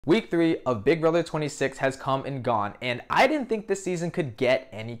Week 3 of Big Brother 26 has come and gone, and I didn't think this season could get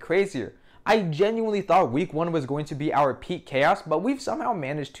any crazier. I genuinely thought Week 1 was going to be our peak chaos, but we've somehow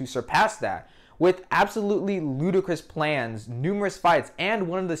managed to surpass that. With absolutely ludicrous plans, numerous fights, and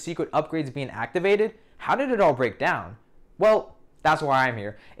one of the secret upgrades being activated, how did it all break down? Well, that's why I'm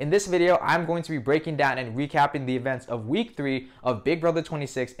here. In this video, I'm going to be breaking down and recapping the events of Week 3 of Big Brother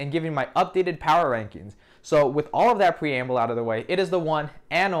 26 and giving my updated power rankings. So with all of that preamble out of the way, it is the one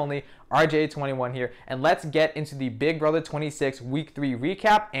and only RJ21 here, and let's get into the Big Brother 26 Week 3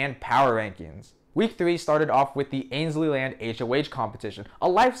 recap and power rankings. Week 3 started off with the Ainsleyland HOH competition, a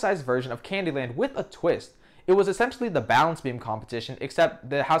life-size version of Candyland with a twist. It was essentially the balance beam competition, except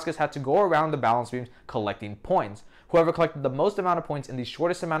the HouseGuest had to go around the balance beams collecting points. Whoever collected the most amount of points in the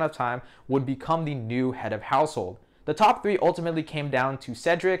shortest amount of time would become the new head of household. The top 3 ultimately came down to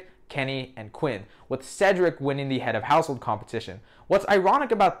Cedric, Kenney, and Quinn, with Cedric winning the head of household competition. What's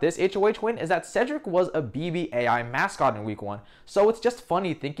ironic about this HOH win is that Cedric was a BB mascot in Week 1, so it's just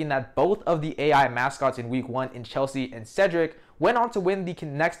funny thinking that both of the AI mascots in Week 1 in Chelsie and Cedric went on to win the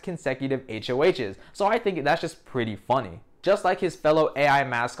next consecutive HOHs, so I think that's just pretty funny. Just like his fellow AI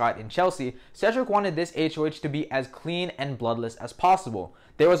mascot in Chelsie, Cedric wanted this HOH to be as clean and bloodless as possible.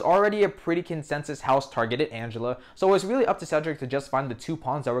 There was already a pretty consensus house targeted Angela, so it was really up to Cedric to just find the 2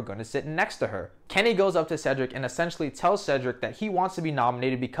 pawns that were going to sit next to her. Kenney goes up to Cedric and essentially tells Cedric that he wants to be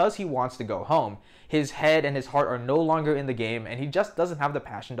nominated because he wants to go home. His head and his heart are no longer in the game, and he just doesn't have the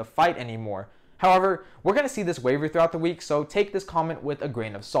passion to fight anymore. However, we're going to see this waver throughout the week, so take this comment with a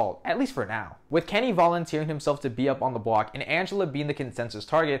grain of salt, at least for now. With Kenney volunteering himself to be up on the block and Angela being the consensus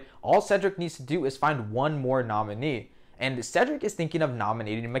target, all Cedric needs to do is find one more nominee. And Cedric is thinking of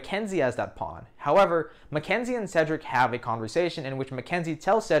nominating Makensy as that pawn. However, Makensy and Cedric have a conversation in which Makensy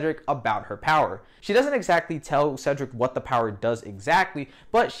tells Cedric about her power. She doesn't exactly tell Cedric what the power does exactly,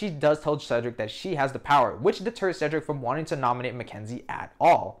 but she does tell Cedric that she has the power, which deters Cedric from wanting to nominate Makensy at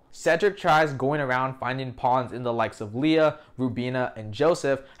all. Cedric tries going around finding pawns in the likes of Leah, Rubina, and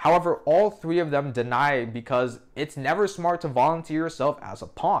Joseph. However, all 3 of them deny because it's never smart to volunteer yourself as a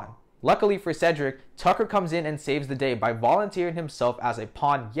pawn. Luckily for Cedric, Tucker comes in and saves the day by volunteering himself as a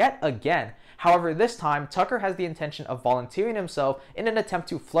pawn yet again. However, this time, Tucker has the intention of volunteering himself in an attempt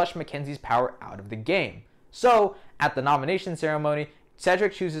to flush Makensy's power out of the game. So, at the nomination ceremony,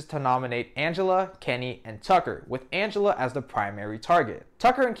 Cedric chooses to nominate Angela, Kenney, and Tucker, with Angela as the primary target.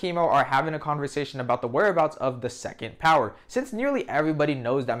 Tucker and Kimo are having a conversation about the whereabouts of the second power, since nearly everybody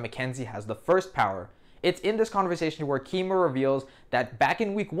knows that Makensy has the first power. It's in this conversation where Kimo reveals that back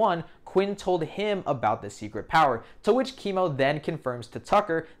in Week 1, Quinn told him about the secret power, to which Kimo then confirms to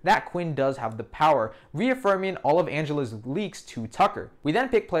Tucker that Quinn does have the power, reaffirming all of Angela's leaks to Tucker. We then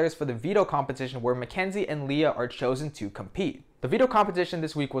pick players for the veto competition where Makensy and Leah are chosen to compete. The veto competition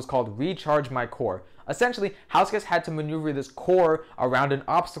this week was called Recharge My Core. Essentially, HouseGuest had to maneuver this core around an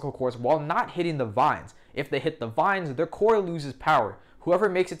obstacle course while not hitting the vines. If they hit the vines, their core loses power. Whoever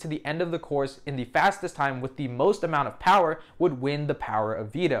makes it to the end of the course in the fastest time with the most amount of power would win the power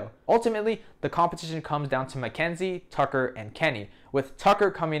of veto. Ultimately, the competition comes down to Makensy, Tucker, and Kenney, with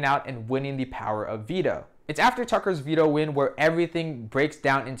Tucker coming out and winning the power of veto. It's after Tucker's veto win where everything breaks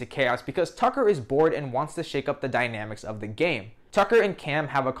down into chaos because Tucker is bored and wants to shake up the dynamics of the game. Tucker and Cam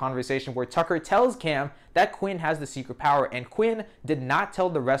have a conversation where Tucker tells Cam that Quinn has the secret power and Quinn did not tell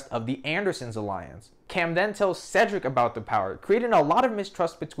the rest of the Andersons alliance. Cam then tells Cedric about the power, creating a lot of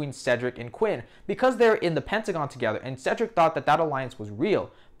mistrust between Cedric and Quinn because they're in the Pentagon together and Cedric thought that alliance was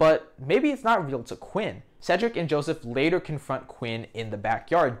real, but maybe it's not real to Quinn. Cedric and Joseph later confront Quinn in the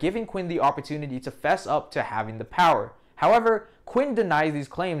backyard, giving Quinn the opportunity to fess up to having the power. However, Quinn denies these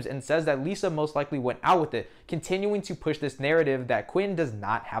claims and says that Lisa most likely went out with it, continuing to push this narrative that Quinn does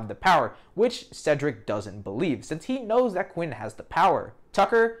not have the power, which Cedric doesn't believe, since he knows that Quinn has the power.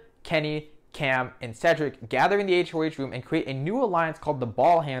 Tucker, Kenney, Cam, and Cedric gather in the HOH room and create a new alliance called the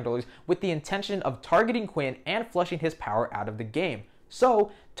Ball Handlers with the intention of targeting Quinn and flushing his power out of the game.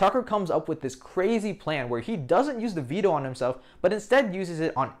 So, Tucker comes up with this crazy plan where he doesn't use the veto on himself, but instead uses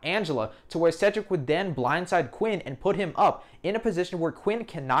it on Angela, to where Cedric would then blindside Quinn and put him up in a position where Quinn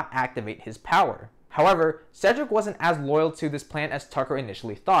cannot activate his power. However, Cedric wasn't as loyal to this plan as Tucker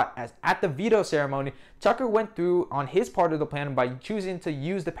initially thought, as at the veto ceremony, Tucker went through on his part of the plan by choosing to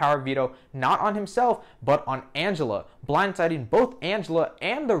use the power veto not on himself, but on Angela, blindsiding both Angela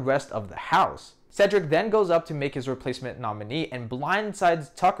and the rest of the house. Cedric then goes up to make his replacement nominee and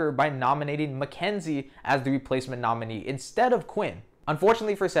blindsides Tucker by nominating Makensy as the replacement nominee instead of Quinn.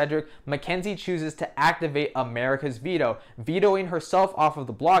 Unfortunately for Cedric, Makensy chooses to activate America's veto, vetoing herself off of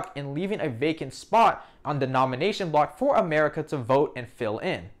the block and leaving a vacant spot on the nomination block for America to vote and fill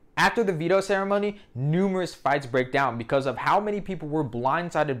in. After the veto ceremony, numerous fights break down because of how many people were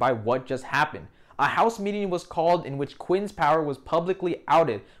blindsided by what just happened. A House meeting was called in which Quinn's power was publicly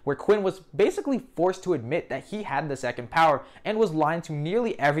outed, where Quinn was basically forced to admit that he had the second power and was lying to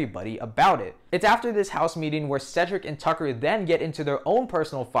nearly everybody about it. It's after this House meeting where Cedric and Tucker then get into their own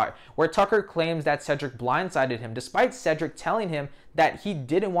personal fight, where Tucker claims that Cedric blindsided him despite Cedric telling him that he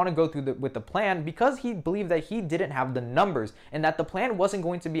didn't want to go through with the plan because he believed that he didn't have the numbers and that the plan wasn't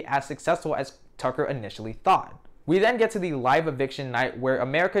going to be as successful as Tucker initially thought. We then get to the live eviction night where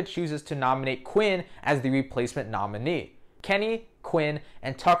America chooses to nominate Quinn as the replacement nominee. Kenney, Quinn,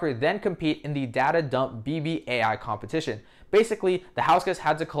 and Tucker then compete in the data dump BBAI competition. Basically, the HouseGuest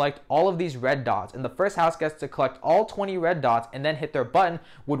had to collect all of these red dots, and the first HouseGuest to collect all 20 red dots and then hit their button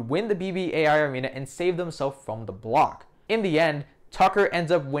would win the BBAI arena and save themselves from the block. In the end, Tucker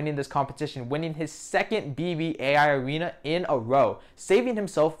ends up winning this competition, winning his second BBAI arena in a row, saving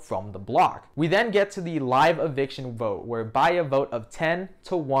himself from the block. We then get to the live eviction vote, where by a vote of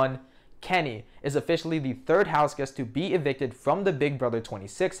 10-1, Kenney is officially the third HouseGuest to be evicted from the Big Brother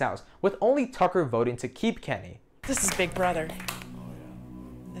 26 house, with only Tucker voting to keep Kenney. This is Big Brother.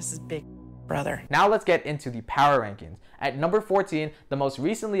 This is Big Brother. Now let's get into the power rankings. At number 14, the most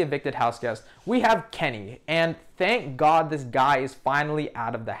recently evicted HouseGuest, we have Kenney, and thank God this guy is finally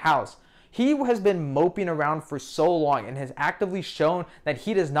out of the house. He has been moping around for so long and has actively shown that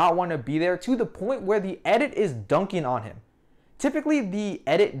he does not want to be there, to the point where the edit is dunking on him. Typically, the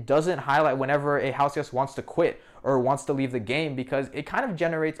edit doesn't highlight whenever a HouseGuest wants to quit or wants to leave the game because it kind of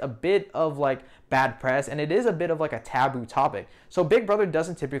generates a bit of like bad press, and it is a bit of like a taboo topic. So Big Brother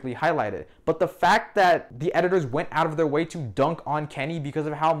doesn't typically highlight it. But the fact that the editors went out of their way to dunk on Kenney because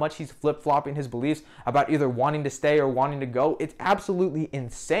of how much he's flip-flopping his beliefs about either wanting to stay or wanting to go, it's absolutely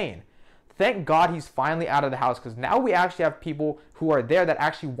insane. Thank God he's finally out of the house, because now we actually have people who are there that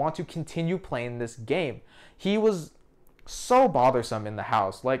actually want to continue playing this game. He was so bothersome in the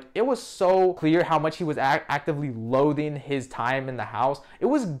house. Like, it was so clear how much he was actively loathing his time in the house. It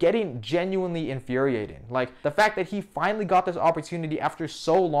was getting genuinely infuriating. Like, the fact that he finally got this opportunity after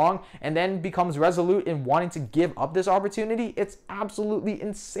so long and then becomes resolute in wanting to give up this opportunity, it's absolutely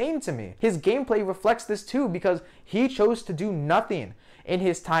insane to me. His gameplay reflects this too, because he chose to do nothing in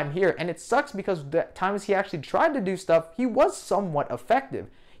his time here, and it sucks because the times he actually tried to do stuff, he was somewhat effective.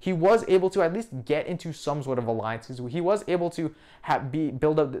 He was able to at least get into some sort of alliances. He was able to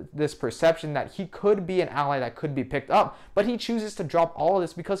build up this perception that he could be an ally that could be picked up, but he chooses to drop all of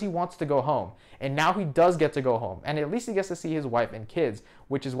this because he wants to go home. And now he does get to go home, and at least he gets to see his wife and kids,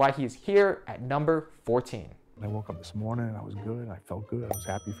 which is why he's here at number 14. I woke up this morning and I was good. I felt good. I was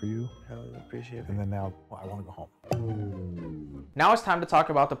happy for you. Hell, I appreciate it. And then now, I want to go home. Now it's time to talk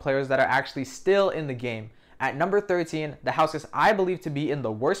about the players that are actually still in the game. At number 13, the HouseGuest I believe to be in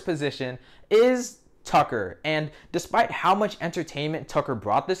the worst position is Tucker. And despite how much entertainment Tucker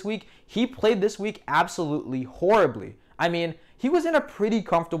brought this week, he played this week absolutely horribly. I mean, he was in a pretty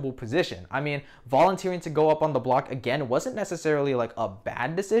comfortable position. I mean, volunteering to go up on the block again wasn't necessarily like a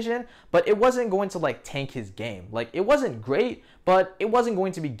bad decision, but it wasn't going to like tank his game. Like, it wasn't great, but it wasn't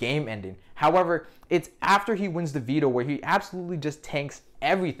going to be game ending. However, it's after he wins the veto where he absolutely just tanks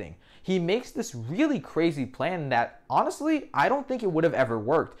everything. He makes this really crazy plan that, honestly, I don't think it would have ever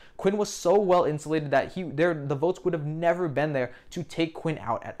worked. Quinn was so well insulated that the votes would have never been there to take Quinn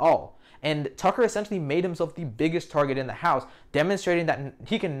out at all. And Tucker essentially made himself the biggest target in the house, demonstrating that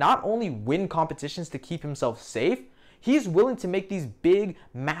he can not only win competitions to keep himself safe, he's willing to make these big,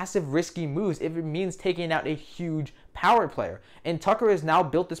 massive, risky moves if it means taking out a huge power player. And Tucker has now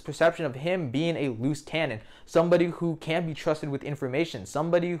built this perception of him being a loose cannon, somebody who can be trusted with information,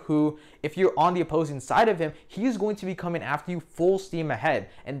 somebody who, if you're on the opposing side of him, he's going to be coming after you full steam ahead.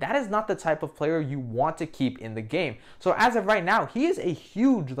 And that is not the type of player you want to keep in the game. So as of right now, he is a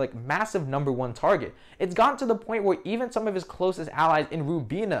huge, like massive number one target. It's gotten to the point where even some of his closest allies in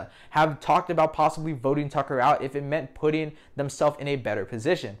Rubina have talked about possibly voting Tucker out if it meant putting themselves in a better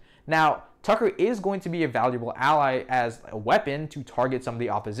position. Now, Tucker is going to be a valuable ally as a weapon to target some of the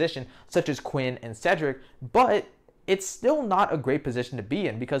opposition, such as Quinn and Cedric, but it's still not a great position to be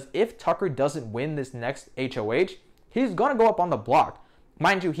in, because if Tucker doesn't win this next HOH, he's going to go up on the block.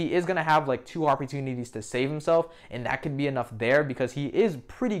 Mind you, he is going to have like 2 opportunities to save himself, and that could be enough there because he is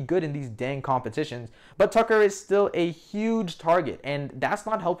pretty good in these dang competitions. But Tucker is still a huge target, and that's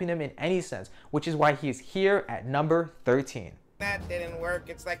not helping him in any sense, which is why he is here at number 13. That didn't work.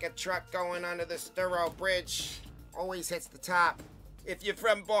 It's like a truck going under the Sturo Bridge. Always hits the top. If you're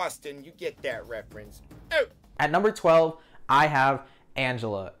from Boston, you get that reference. Oh. At number 12, I have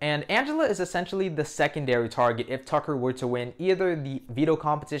Angela. And Angela is essentially the secondary target if Tucker were to win either the veto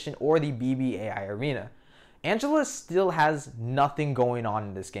competition or the BBAI arena. Angela still has nothing going on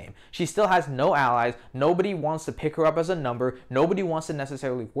in this game. She still has no allies. Nobody wants to pick her up as a number. Nobody wants to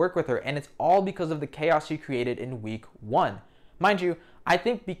necessarily work with her. And it's all because of the chaos she created in week 1. Mind you, I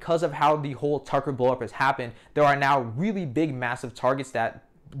think because of how the whole Tucker blow-up has happened, there are now really big, massive targets that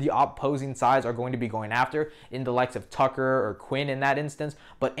the opposing sides are going to be going after in the likes of Tucker or Quinn in that instance.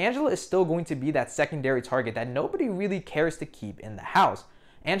 But Angela is still going to be that secondary target that nobody really cares to keep in the house.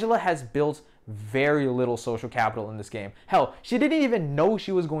 Angela has built very little social capital in this game. Hell, she didn't even know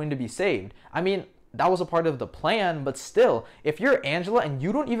she was going to be saved. I mean, that was a part of the plan, but still, if you're Angela and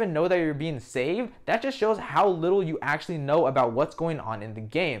you don't even know that you're being saved, that just shows how little you actually know about what's going on in the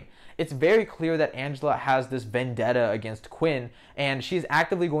game. It's very clear that Angela has this vendetta against Quinn, and she's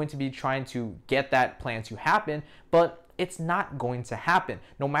actively going to be trying to get that plan to happen, but it's not going to happen.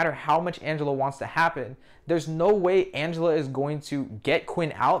 No matter how much Angela wants to happen, there's no way Angela is going to get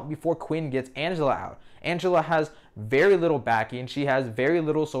Quinn out before Quinn gets Angela out. Angela has very little backing, she has very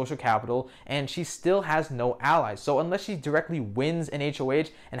little social capital, and she still has no allies. So unless she directly wins an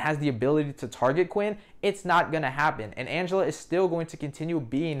HOH and has the ability to target Quinn, it's not going to happen. And Angela is still going to continue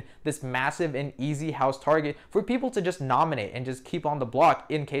being this massive and easy house target for people to just nominate and just keep on the block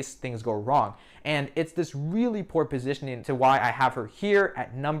in case things go wrong. And it's this really poor positioning to why I have her here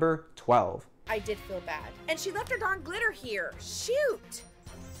at number 12. I did feel bad. And she left her darn glitter here. Shoot!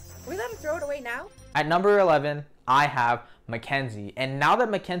 We let her throw it away now? At number 11, I have Makensy. And now that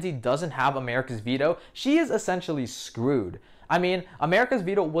Makensy doesn't have America's Veto, she is essentially screwed. I mean, America's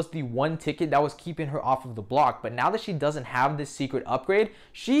Veto was the one ticket that was keeping her off of the block, but now that she doesn't have this secret upgrade,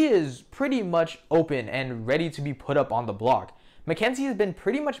 she is pretty much open and ready to be put up on the block. Makensy has been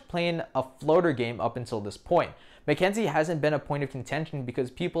pretty much playing a floater game up until this point. Makensy hasn't been a point of contention because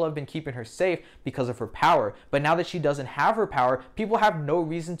people have been keeping her safe because of her power, but now that she doesn't have her power, people have no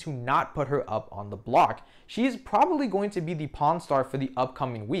reason to not put her up on the block. She is probably going to be the pawn star for the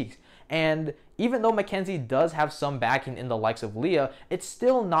upcoming weeks, and even though Makensy does have some backing in the likes of Leah, it's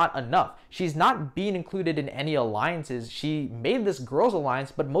still not enough. She's not being included in any alliances. She made this girls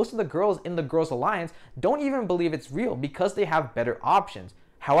alliance, but most of the girls in the girls alliance don't even believe it's real because they have better options.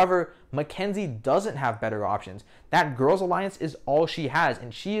 However, Makensy doesn't have better options. That girls alliance is all she has,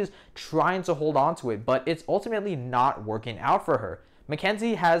 and she is trying to hold on to it, but it's ultimately not working out for her.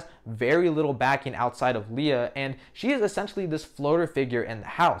 Makensy has very little backing outside of Leah, and she is essentially this floater figure in the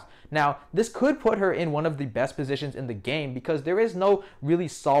house. Now, this could put her in one of the best positions in the game because there is no really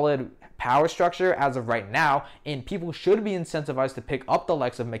solid power structure as of right now, and people should be incentivized to pick up the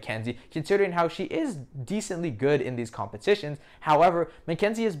likes of Makensy, considering how she is decently good in these competitions. However,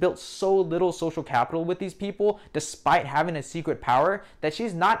 Makensy has built so little social capital with these people, despite having a secret power, that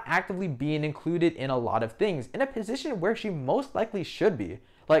she's not actively being included in a lot of things, in a position where she most likely should be.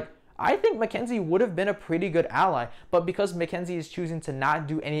 Like, I think Makensy would have been a pretty good ally, but because Makensy is choosing to not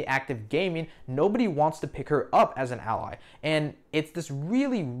do any active gaming, nobody wants to pick her up as an ally. And it's this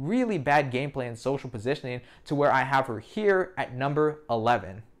really, really bad gameplay and social positioning to where I have her here at number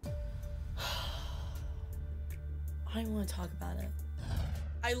 11. I don't want to talk about it.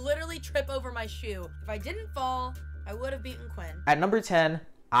 I literally trip over my shoe. If I didn't fall, I would have beaten Quinn. At number 10,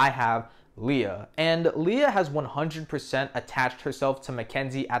 I have Leah. And Leah has 100% attached herself to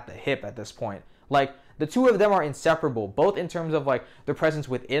Makensy at the hip at this point. Like, the two of them are inseparable, both in terms of like their presence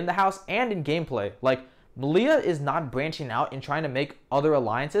within the house and in gameplay. Like, Leah is not branching out and trying to make other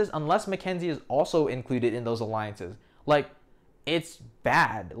alliances unless Makensy is also included in those alliances. Like, it's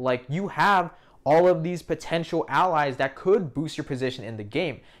bad. Like, you have all of these potential allies that could boost your position in the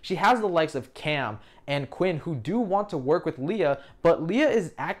game. She has the likes of Cam and Quinn who do want to work with Leah, but Leah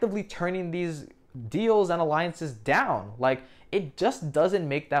is actively turning these deals and alliances down. Like, it just doesn't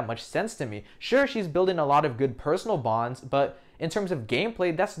make that much sense to me. Sure, she's building a lot of good personal bonds, but in terms of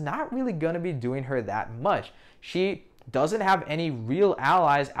gameplay, that's not really going to be doing her that much. She doesn't have any real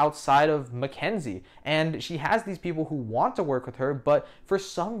allies outside of Makensy, and she has these people who want to work with her, but for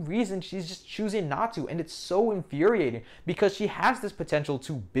some reason she's just choosing not to, and it's so infuriating because she has this potential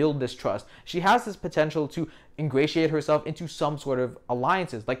to build this trust. She has this potential to ingratiate herself into some sort of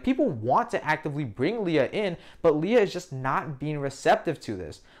alliances. Like, people want to actively bring Leah in, but Leah is just not being receptive to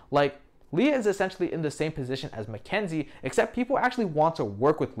this. Like, Leah is essentially in the same position as Makensy, except people actually want to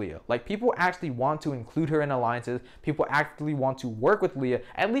work with Leah. Like, people actually want to include her in alliances. People actually want to work with Leah,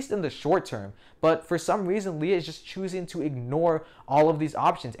 at least in the short term. But for some reason, Leah is just choosing to ignore all of these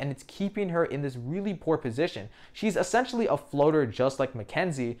options, and it's keeping her in this really poor position. She's essentially a floater just like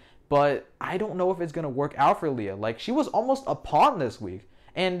Makensy, but I don't know if it's going to work out for Leah. Like, she was almost a pawn this week,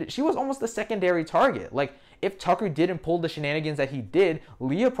 and she was almost a secondary target. Like, if Tucker didn't pull the shenanigans that he did,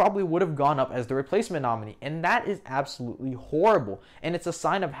 Leah probably would have gone up as the replacement nominee, and that is absolutely horrible. And it's a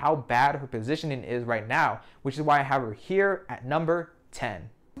sign of how bad her positioning is right now, which is why I have her here at number 10.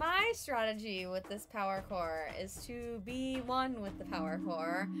 My strategy with this power core is to be one with the power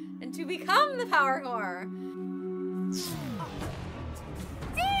core and to become the power core.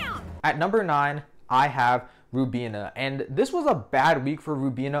 Damn! At number 9, I have Rubina, and this was a bad week for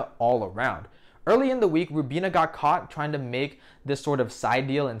Rubina all around. Early in the week, Rubina got caught trying to make this sort of side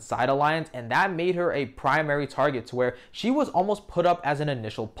deal and side alliance, and that made her a primary target to where she was almost put up as an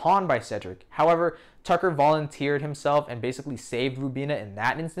initial pawn by Cedric. However, Tucker volunteered himself and basically saved Rubina in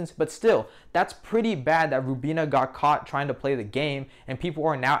that instance, but still, that's pretty bad that Rubina got caught trying to play the game, and people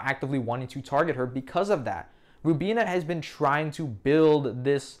are now actively wanting to target her because of that. Rubina has been trying to build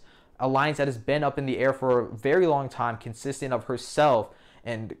this alliance that has been up in the air for a very long time, consisting of herself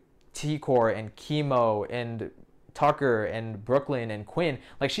and T-Core and Kimo and Tucker and Brooklyn and Quinn.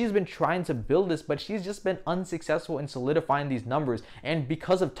 Like, she's been trying to build this, but she's just been unsuccessful in solidifying these numbers. And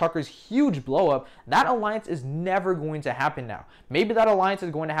because of Tucker's huge blow up, that alliance is never going to happen now. Maybe that alliance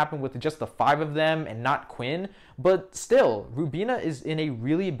is going to happen with just the 5 of them and not Quinn, but still, Rubina is in a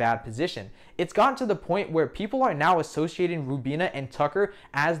really bad position. It's gotten to the point where people are now associating Rubina and Tucker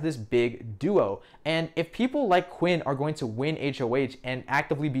as this big duo. And if people like Quinn are going to win HOH and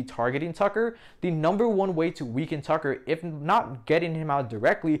actively be targeting Tucker, the number one way to weaken Tucker, if not getting him out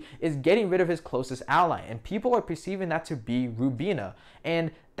directly, is getting rid of his closest ally. And people are perceiving that to be Rubina.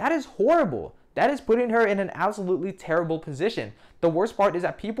 And that is horrible. That is putting her in an absolutely terrible position. The worst part is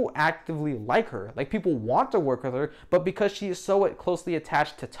that people actively like her. Like, people want to work with her, but because she is so closely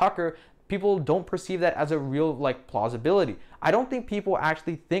attached to Tucker, people don't perceive that as a real, like, plausibility. I don't think people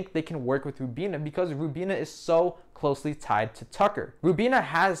actually think they can work with Rubina because Rubina is so closely tied to Tucker. Rubina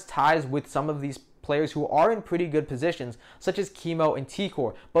has ties with some of these players who are in pretty good positions, such as Kimo and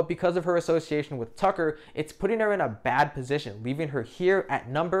T-Core, but because of her association with Tucker, it's putting her in a bad position, leaving her here at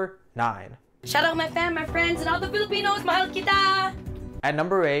number 9. Shout out my fam, my friends, and all the Filipinos, mahal kita! At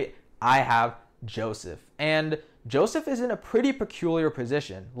number 8, I have Joseph. And Joseph is in a pretty peculiar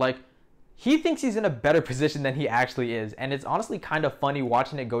position. Like, he thinks he's in a better position than he actually is, and it's honestly kind of funny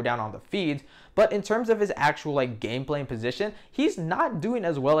watching it go down on the feeds, but in terms of his actual, like, gameplay position, he's not doing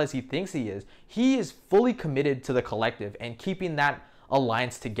as well as he thinks he is. He is fully committed to the collective and keeping that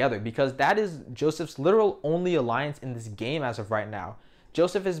alliance together, because that is Joseph's literal only alliance in this game as of right now.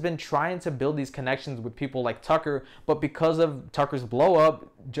 Joseph has been trying to build these connections with people like Tucker, but because of Tucker's blow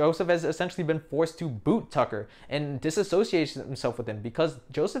up, Joseph has essentially been forced to boot Tucker and disassociate himself with him because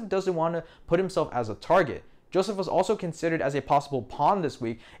Joseph doesn't want to put himself as a target. Joseph was also considered as a possible pawn this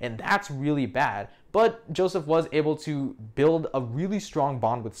week, and that's really bad. But Joseph was able to build a really strong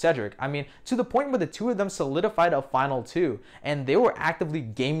bond with Cedric. I mean, to the point where the two of them solidified a final 2, and they were actively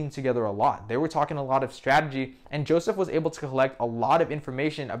gaming together a lot. They were talking a lot of strategy, and Joseph was able to collect a lot of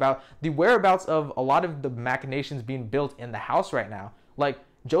information about the whereabouts of a lot of the machinations being built in the house right now. Like,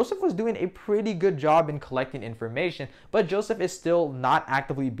 Joseph was doing a pretty good job in collecting information, but Joseph is still not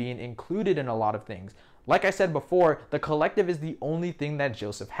actively being included in a lot of things. Like I said before, the collective is the only thing that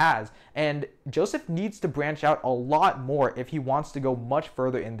Joseph has, and Joseph needs to branch out a lot more if he wants to go much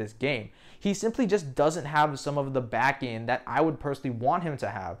further in this game. He simply just doesn't have some of the backing that I would personally want him to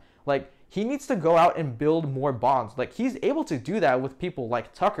have. Like, he needs to go out and build more bonds. Like, he's able to do that with people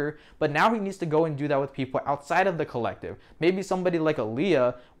like Tucker, but now he needs to go and do that with people outside of the collective. Maybe somebody like a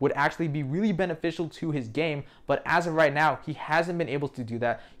Leah would actually be really beneficial to his game, but as of right now, he hasn't been able to do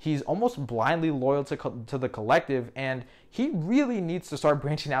that. He's almost blindly loyal to the collective, and he really needs to start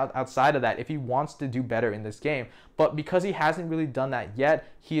branching out outside of that if he wants to do better in this game. But because he hasn't really done that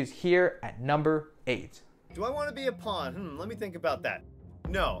yet, he is here at number 8. Do I want to be a pawn? Let me think about that.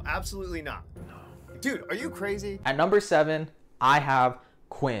 No, absolutely not. Dude, are you crazy? At number 7, I have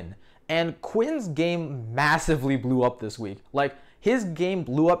Quinn. And Quinn's game massively blew up this week. Like, his game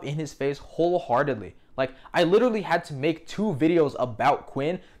blew up in his face wholeheartedly. Like, I literally had to make 2 videos about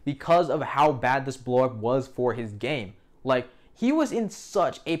Quinn because of how bad this blow up was for his game. Like, he was in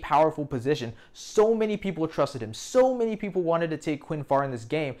such a powerful position. So many people trusted him. So many people wanted to take Quinn far in this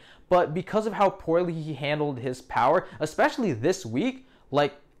game. But because of how poorly he handled his power, especially this week,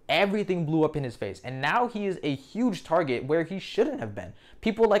 like, everything blew up in his face, and now he is a huge target where he shouldn't have been.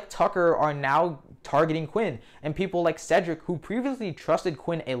 People like Tucker are now targeting Quinn, and people like Cedric, who previously trusted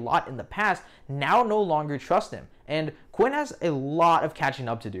Quinn a lot in the past, now no longer trust him. And Quinn has a lot of catching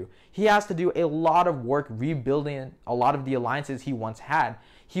up to do. He has to do a lot of work rebuilding a lot of the alliances he once had.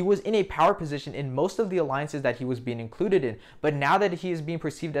 He was in a power position in most of the alliances that he was being included in, but now that he is being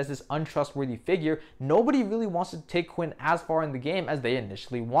perceived as this untrustworthy figure, nobody really wants to take Quinn as far in the game as they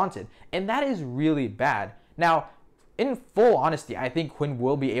initially wanted, and that is really bad. Now, in full honesty, I think Quinn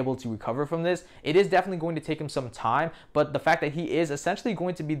will be able to recover from this. It is definitely going to take him some time, but the fact that he is essentially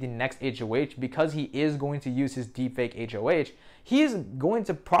going to be the next HOH because he is going to use his deepfake HOH, he is going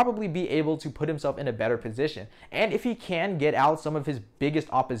to probably be able to put himself in a better position. And if he can get out some of his biggest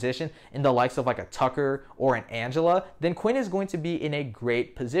opposition in the likes of like a Tucker or an Angela, then Quinn is going to be in a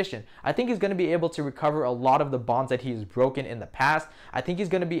great position. I think he's going to be able to recover a lot of the bonds that he has broken in the past. I think he's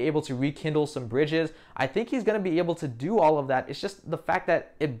going to be able to rekindle some bridges. I think he's going to be able to do all of that. It's just the fact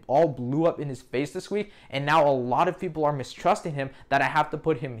that it all blew up in his face this week, and now a lot of people are mistrusting him, that I have to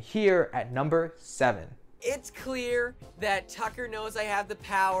put him here at number 7. It's clear that Tucker knows I have the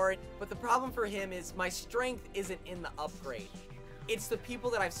power, but the problem for him is my strength isn't in the upgrade. It's the people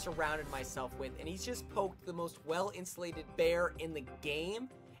that I've surrounded myself with, and he's just poked the most well-insulated bear in the game.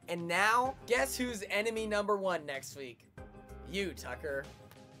 And now, guess who's enemy number 1 next week? You, Tucker.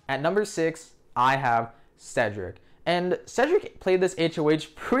 At number 6, I have Cedric. And Cedric played this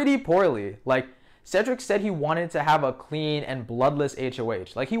HOH pretty poorly. Like, Cedric said he wanted to have a clean and bloodless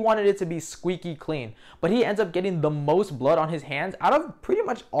HOH. Like, he wanted it to be squeaky clean. But he ends up getting the most blood on his hands out of pretty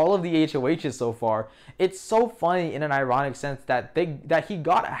much all of the HOHs so far. It's so funny in an ironic sense that he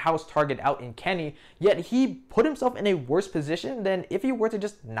got a house target out in Kenney, yet he put himself in a worse position than if he were to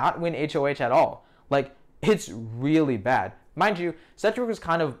just not win HOH at all. Like, it's really bad. Mind you, Cedric was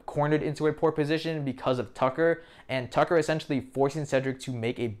kind of cornered into a poor position because of Tucker, and Tucker essentially forcing Cedric to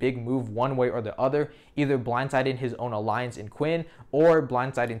make a big move one way or the other, either blindsiding his own alliance in Quinn or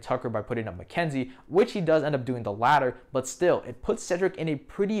blindsiding Tucker by putting up Makensy, which he does end up doing the latter, but still, it puts Cedric in a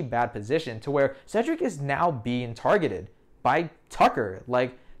pretty bad position to where Cedric is now being targeted by Tucker.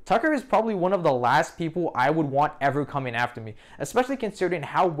 Like, Tucker is probably one of the last people I would want ever coming after me, especially considering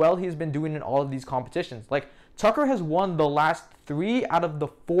how well he's been doing in all of these competitions. Like, Tucker has won the last 3 out of the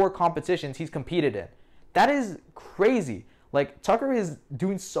 4 competitions he's competed in. That is crazy. Like, Tucker is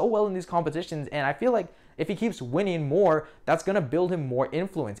doing so well in these competitions, and I feel like if he keeps winning more, that's going to build him more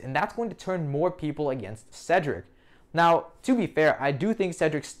influence, and that's going to turn more people against Cedric. Now, to be fair, I do think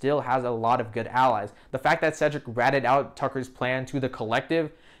Cedric still has a lot of good allies. The fact that Cedric ratted out Tucker's plan to the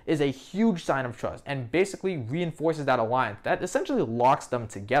collective is a huge sign of trust and basically reinforces that alliance. That essentially locks them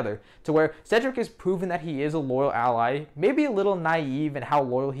together to where Cedric has proven that he is a loyal ally, maybe a little naive in how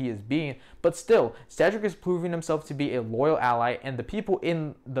loyal he is being, but still, Cedric is proving himself to be a loyal ally, and the people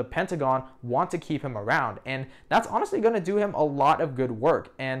in the Pentagon want to keep him around, and that's honestly going to do him a lot of good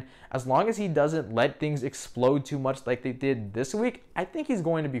work. And as long as he doesn't let things explode too much like they did this week, I think he's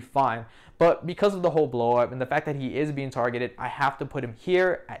going to be fine. But because of the whole blow up and the fact that he is being targeted, I have to put him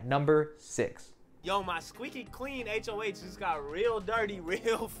here at number 6. Yo, my squeaky clean HOH just got real dirty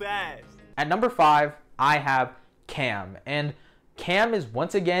real fast. At number 5, I have Cam. And Cam is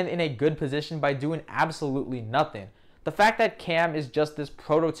once again in a good position by doing absolutely nothing. The fact that Cam is just this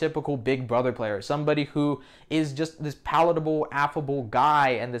prototypical big brother player, somebody who is just this palatable, affable guy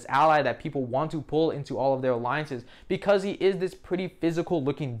and this ally that people want to pull into all of their alliances because he is this pretty physical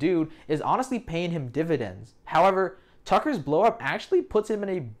looking dude, is honestly paying him dividends. However, Tucker's blow up actually puts him in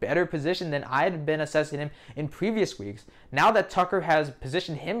a better position than I had been assessing him in previous weeks. Now that Tucker has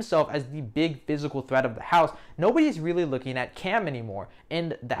positioned himself as the big physical threat of the house, nobody's really looking at Cam anymore,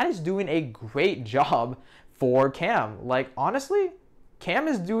 and that is doing a great job for Cam. Like, honestly, Cam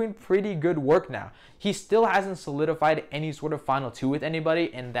is doing pretty good work now. He still hasn't solidified any sort of final 2 with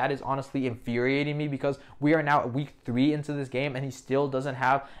anybody, and that is honestly infuriating me because we are now at week 3 into this game and he still doesn't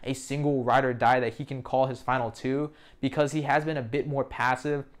have a single ride or die that he can call his final 2 because he has been a bit more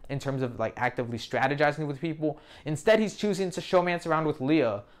passive in terms of like actively strategizing with people. Instead, he's choosing to showmance around with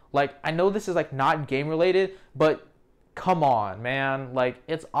Leah. Like, I know this is like not game related, but come on, man. Like,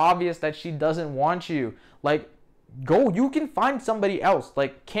 it's obvious that she doesn't want you. Like, go, you can find somebody else.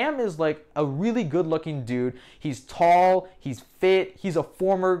 Like, Cam is like a really good looking dude. He's tall, he's fit, he's a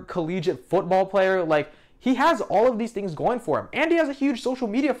former collegiate football player. Like, he has all of these things going for him, and he has a huge social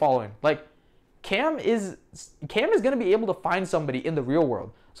media following. Like, Cam is going to be able to find somebody in the real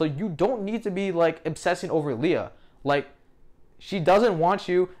world. So you don't need to be like obsessing over Leah. Like, she doesn't want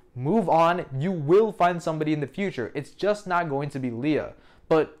you. Move on. You will find somebody in the future. It's just not going to be Leah.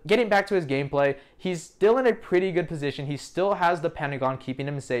 But getting back to his gameplay, he's still in a pretty good position. He still has the Pentagon keeping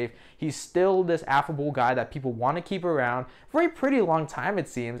him safe. He's still this affable guy that people want to keep around for a pretty long time, it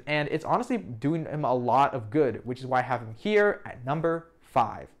seems. And it's honestly doing him a lot of good, which is why I have him here at number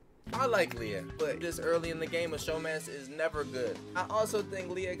 5. I like Leah, but this early in the game, a showmance is never good. I also think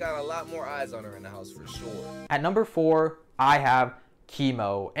Leah got a lot more eyes on her in the house for sure. At number 4, I have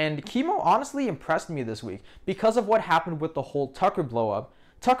Kimo. And Kimo honestly impressed me this week because of what happened with the whole Tucker blow up.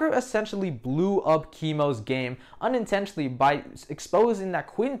 Tucker essentially blew up Kimo's game unintentionally by exposing that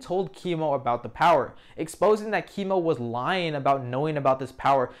Quinn told Kimo about the power, exposing that Kimo was lying about knowing about this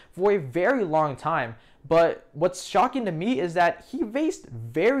power for a very long time. But what's shocking to me is that he faced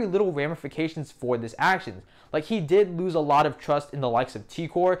very little ramifications for this actions. Like, he did lose a lot of trust in the likes of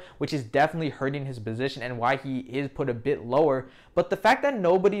T-Core, which is definitely hurting his position and why he is put a bit lower. But the fact that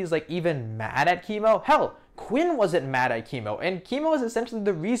nobody is like even mad at Kimo, hell, Quinn wasn't mad at Kimo, and Kimo is essentially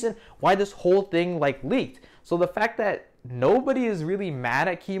the reason why this whole thing like leaked. So the fact that nobody is really mad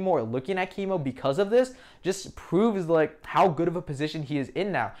at Kimo or looking at Kimo because of this just proves like how good of a position he is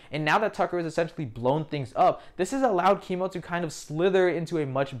in now. And now that Tucker has essentially blown things up, this has allowed Kimo to kind of slither into a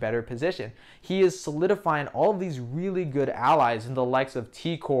much better position. He is solidifying all of these really good allies in the likes of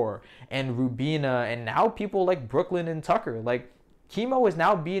T-Core and Rubina, and now people like Brooklyn and Tucker. Like, Kimo is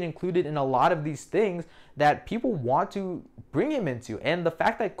now being included in a lot of these things that people want to bring him into. And the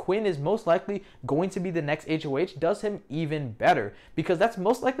fact that Quinn is most likely going to be the next HOH does him even better, because that's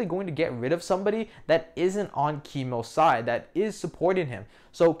most likely going to get rid of somebody that isn't on Kimo's side, that is supporting him.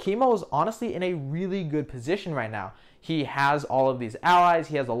 So Kimo is honestly in a really good position right now. He has all of these allies.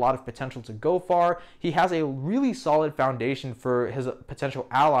 He has a lot of potential to go far. He has a really solid foundation for his potential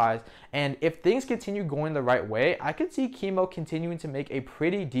allies. And if things continue going the right way, I could see Kimo continuing to make a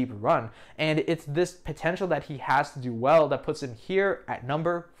pretty deep run. And it's this potential that he has to do well that puts him here at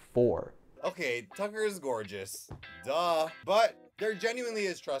number 4. Okay, Tucker is gorgeous. Duh. But there genuinely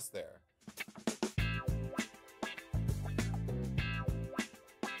is trust there.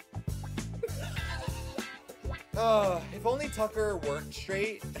 If only Tucker worked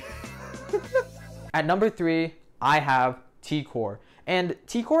straight. At number 3, I have T-Core. And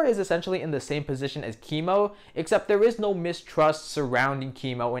T-Core is essentially in the same position as Kimo, except there is no mistrust surrounding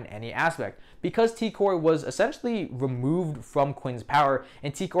Kimo in any aspect. Because T-Core was essentially removed from Quinn's power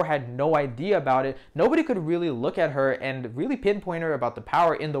and T-Core had no idea about it, nobody could really look at her and really pinpoint her about the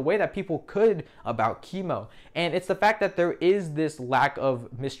power in the way that people could about Kimo. And it's the fact that there is this lack of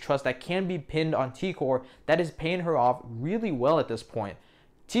mistrust that can be pinned on T-Core that is paying her off really well at this point.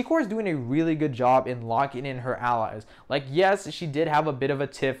 T-Core is doing a really good job in locking in her allies. Like, yes, she did have a bit of a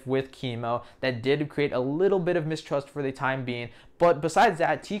tiff with Kimo that did create a little bit of mistrust for the time being, but besides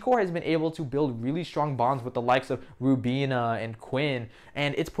that, T-Core has been able to build really strong bonds with the likes of Rubina and Quinn,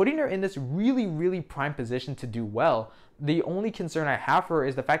 and it's putting her in this really, really prime position to do well. The only concern I have for her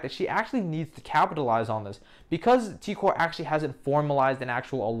is the fact that she actually needs to capitalize on this. Because T-Core actually hasn't formalized an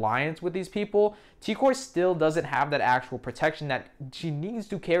actual alliance with these people, T-Core still doesn't have that actual protection that she needs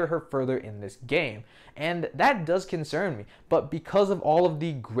to carry her further in this game. And that does concern me. But because of all of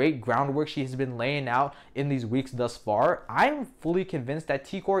the great groundwork she has been laying out in these weeks thus far, I'm fully convinced that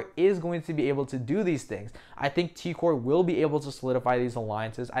T-Core is going to be able to do these things. I think T-Core will be able to solidify these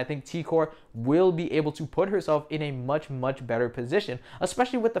alliances. I think T-Core will be able to put herself in a much better position,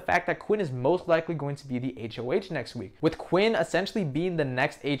 especially with the fact that Quinn is most likely going to be the HOH next week. With Quinn essentially being the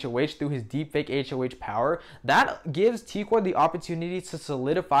next HOH through his deepfake HOH power, that gives T-Core the opportunity to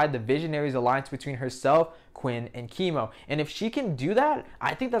solidify the Visionaries alliance between herself, Quinn, and Kimo. And if she can do that,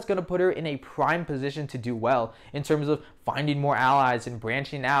 I think that's going to put her in a prime position to do well in terms of finding more allies and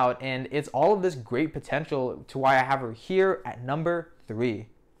branching out. And it's all of this great potential to why I have her here at number 3.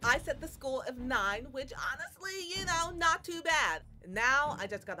 I set the score of 9, which honestly, you know, not too bad. Now I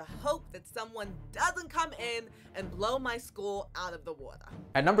just gotta hope that someone doesn't come in and blow my score out of the water.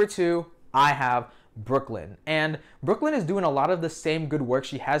 At number 2, I have Brooklyn. And Brooklyn is doing a lot of the same good work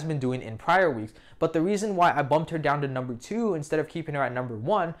she has been doing in prior weeks, but the reason why I bumped her down to number 2 instead of keeping her at number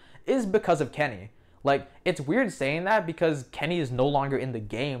 1 is because of Kenney. Like, it's weird saying that because Kenney is no longer in the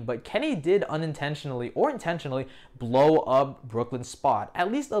game, but Kenney did unintentionally or intentionally blow up Brooklyn's spot,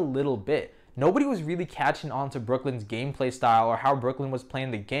 at least a little bit. Nobody was really catching on to Brooklyn's gameplay style or how Brooklyn was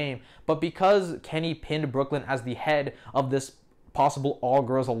playing the game, but because Kenney pinned Brooklyn as the head of this possible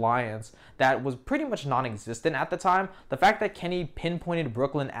all-girls alliance that was pretty much non-existent at the time, the fact that Kenney pinpointed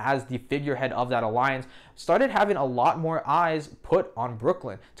Brooklyn as the figurehead of that alliance started having a lot more eyes put on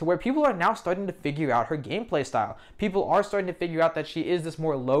Brooklyn, to where people are now starting to figure out her gameplay style. People are starting to figure out that she is this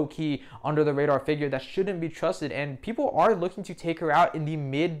more low-key, under-the-radar figure that shouldn't be trusted, and people are looking to take her out in the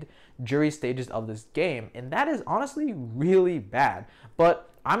mid-jury stages of this game, and that is honestly really bad. But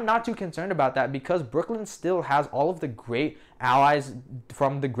I'm not too concerned about that because Brooklyn still has all of the great allies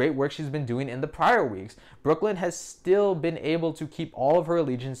from the great work she's been doing in the prior weeks. Brooklyn has still been able to keep all of her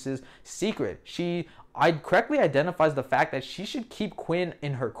allegiances secret. I correctly identifies the fact that she should keep Quinn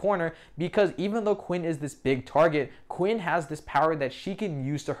in her corner because even though Quinn is this big target, Quinn has this power that she can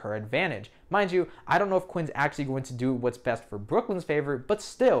use to her advantage. Mind you, I don't know if Quinn's actually going to do what's best for Brooklyn's favor, but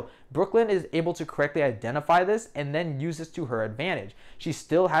still, Brooklyn is able to correctly identify this and then use this to her advantage. She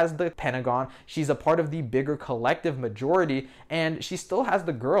still has the Pentagon, she's a part of the bigger collective majority, and she still has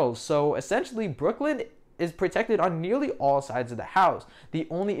the girls. So essentially, Brooklyn is protected on nearly all sides of the house. The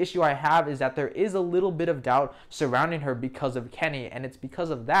only issue I have is that there is a little bit of doubt surrounding her because of Kenney, and it's because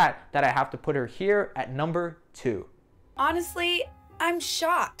of that I have to put her here at number 2. Honestly, I'm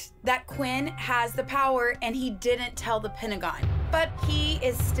shocked that Quinn has the power and he didn't tell the Pentagon. But he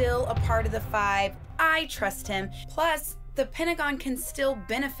is still a part of the 5. I trust him. Plus, the Pentagon can still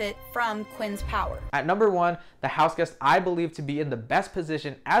benefit from Quinn's power. At number 1, the house guest I believe to be in the best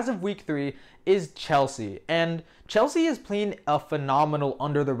position as of week 3 is Chelsie. And Chelsie is playing a phenomenal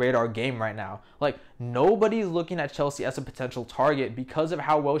under the radar game right now. Like, nobody's looking at Chelsie as a potential target because of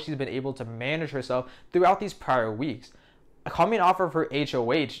how well she's been able to manage herself throughout these prior weeks. Coming off of her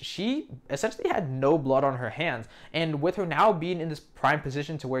HOH, she essentially had no blood on her hands, and with her now being in this prime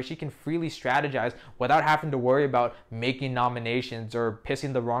position to where she can freely strategize without having to worry about making nominations or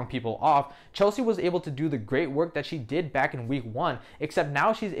pissing the wrong people off, Chelsie was able to do the great work that she did back in week 1, except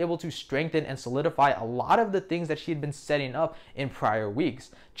now she's able to strengthen and solidify a lot of the things that she had been setting up in prior weeks.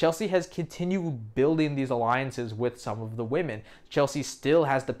 Chelsie has continued building these alliances with some of the women. Chelsie still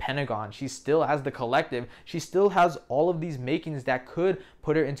has the Pentagon, she still has the collective, she still has all of these makings that could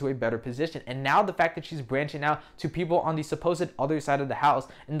put her into a better position. And now the fact that she's branching out to people on the supposed other side of the house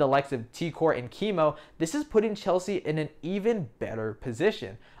in the likes of T-Core and Kimo, this is putting Chelsie in an even better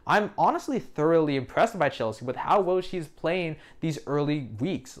position. I'm honestly thoroughly impressed by Chelsie with how well she's playing these early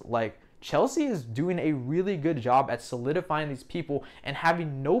weeks. Like, Chelsie is doing a really good job at solidifying these people and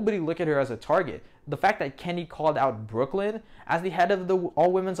having nobody look at her as a target. The fact that Kenney called out Brooklyn as the head of the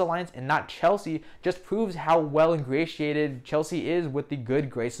All-Women's Alliance and not Chelsie just proves how well ingratiated Chelsie is with the good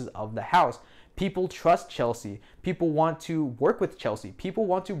graces of the house. People trust Chelsie. People want to work with Chelsie. People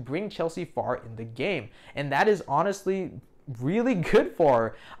want to bring Chelsie far in the game. And that is honestly really good for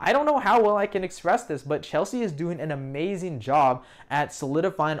her. I don't know how well I can express this, but Chelsie is doing an amazing job at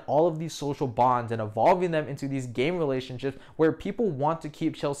solidifying all of these social bonds and evolving them into these game relationships where people want to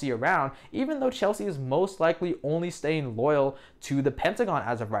keep Chelsie around, even though Chelsie is most likely only staying loyal to the Pentagon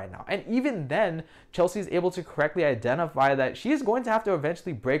as of right now. And even then, Chelsie is able to correctly identify that she is going to have to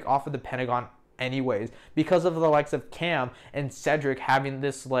eventually break off of the Pentagon anyways, because of the likes of Cam and Cedric having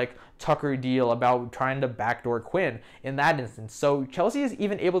this like Tucker deal about trying to backdoor Quinn in that instance. So Chelsie is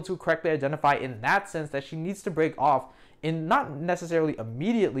even able to correctly identify in that sense that she needs to break off in not necessarily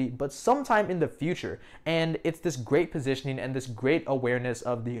immediately, but sometime in the future. And it's this great positioning and this great awareness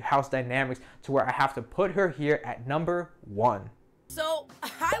of the house dynamics to where I have to put her here at number 1. So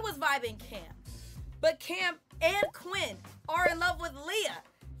I was vibing Cam, but Cam and Quinn are in love with Leah.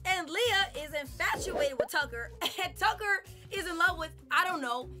 And Leah is infatuated with Tucker, and Tucker is in love with, I don't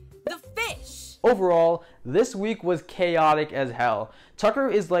know, the fish. Overall, this week was chaotic as hell. Tucker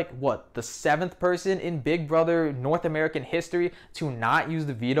is like, what, the 7th person in Big Brother North American history to not use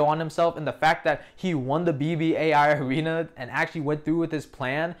the veto on himself, and the fact that he won the BBAI arena and actually went through with his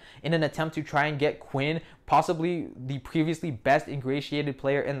plan in an attempt to try and get Quinn, possibly the previously best ingratiated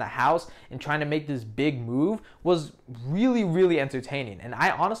player in the house, and trying to make this big move was really, really entertaining. And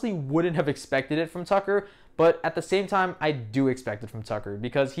I honestly wouldn't have expected it from Tucker, but at the same time, I do expect it from Tucker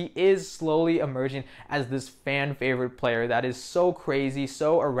because he is slowly emerging as this fan favorite player that is so crazy,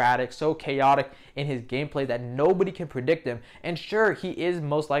 so erratic, so chaotic in his gameplay that nobody can predict him. And sure, he is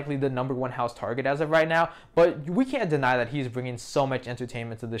most likely the number 1 house target as of right now, but we can't deny that he's bringing so much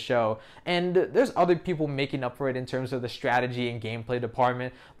entertainment to the show. And there's other people making up for it in terms of the strategy and gameplay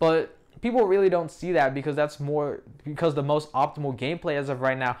department, but people really don't see that because the most optimal gameplay as of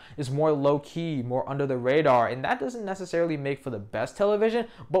right now is more low-key, more under the radar, and that doesn't necessarily make for the best television,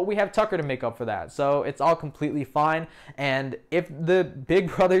 but we have Tucker to make up for that, so it's all completely fine. And if the Big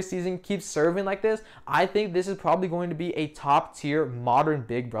Brother season keeps serving like this, I think this is probably going to be a top-tier modern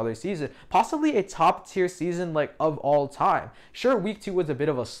Big Brother season, possibly a top-tier season like of all time. Sure, week 2 was a bit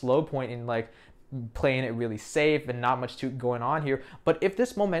of a slow point in like playing it really safe and not much going on here, but if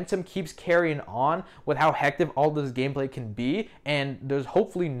this momentum keeps carrying on with how hectic all this gameplay can be, and there's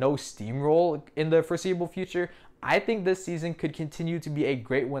hopefully no steamroll in the foreseeable future, I think this season could continue to be a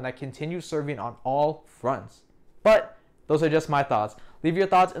great one that continues serving on all fronts. But those are just my thoughts. Leave your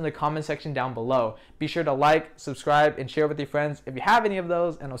thoughts in the comment section down below. Be sure to like, subscribe, and share with your friends if you have any of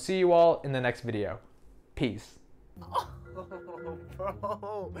those, and I'll see you all in the next video. Peace. Oh,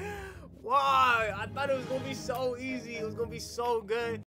 bro. Why? I thought it was gonna be so easy. It was gonna be so good.